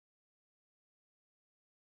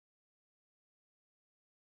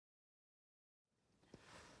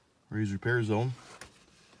Razor Repair Zone.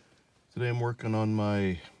 Today I'm working on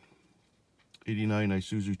my 89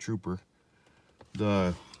 Isuzu Trooper.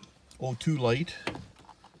 The O2 light,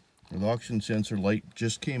 or the oxygen sensor light,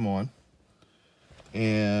 just came on,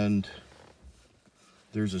 and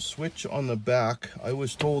there's a switch on the back. I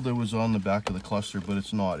was told it was on the back of the cluster, but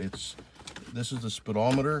it's not. This is the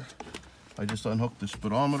speedometer. I just unhooked the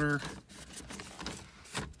speedometer.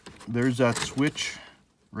 There's that switch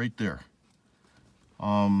right there.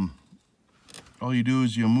 All you do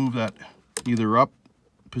is you move that either up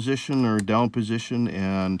position or down position,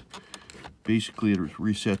 and basically it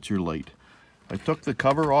resets your light. I took the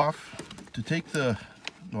cover off to take the,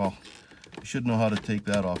 well, you should know how to take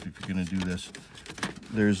that off if you're going to do this.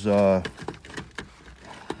 There's I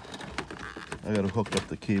got to hook up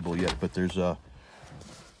the cable yet, but there's a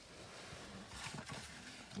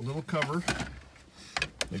little cover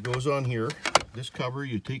that goes on here. This cover,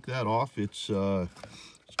 you take that off. It's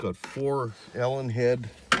got 4 Allen head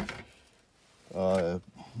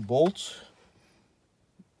bolts.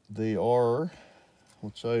 They are,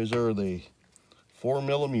 what size are they? 4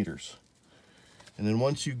 millimeters. And then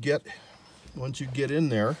once you get in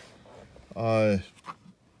there, then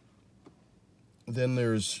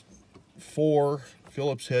there's 4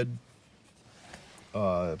 Phillips head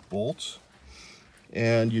bolts,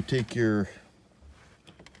 and you take your,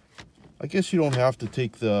 I guess you don't have to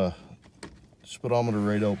take the speedometer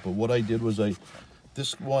right out, but what I did was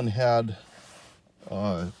this one had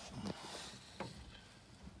a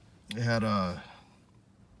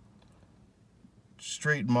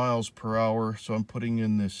straight miles per hour, so I'm putting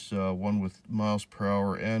in this one with miles per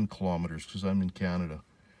hour and kilometers because I'm in Canada.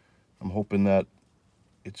 I'm hoping that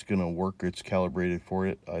it's gonna work. It's calibrated for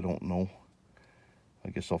it. I don't know. I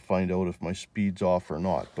guess I'll find out if my speed's off or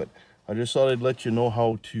not, but I just thought I'd let you know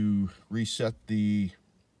how to reset the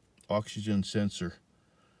oxygen sensor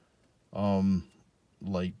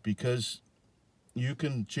light, because you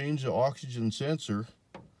can change the oxygen sensor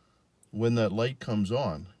when that light comes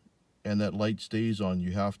on, and that light stays on.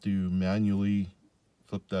 You have to manually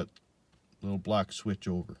flip that little black switch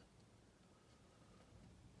over.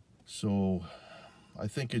 So I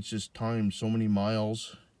think it's just timed so many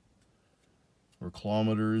miles or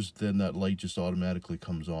kilometers, then that light just automatically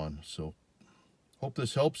comes on. So hope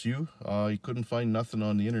this helps you. You couldn't find nothing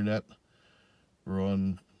on the internet or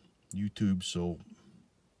on YouTube, so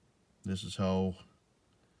this is how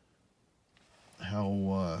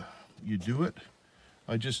you do it.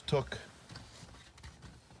 I just took,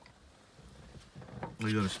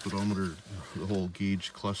 I got a speedometer, the whole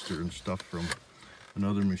gauge cluster and stuff from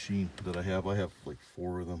another machine that I have. I have like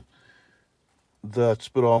 4 of them. That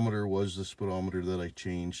speedometer was the speedometer that I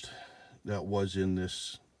changed. That was in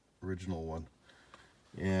this original one.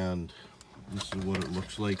 And this is what it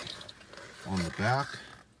looks like on the back.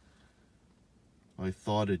 I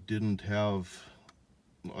thought it didn't have,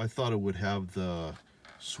 I thought it would have the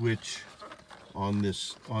switch on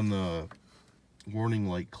this, on the warning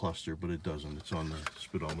light cluster, but it doesn't. It's on the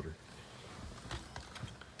speedometer.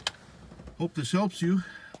 Hope this helps you.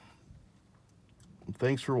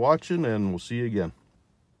 Thanks for watching, and we'll see you again.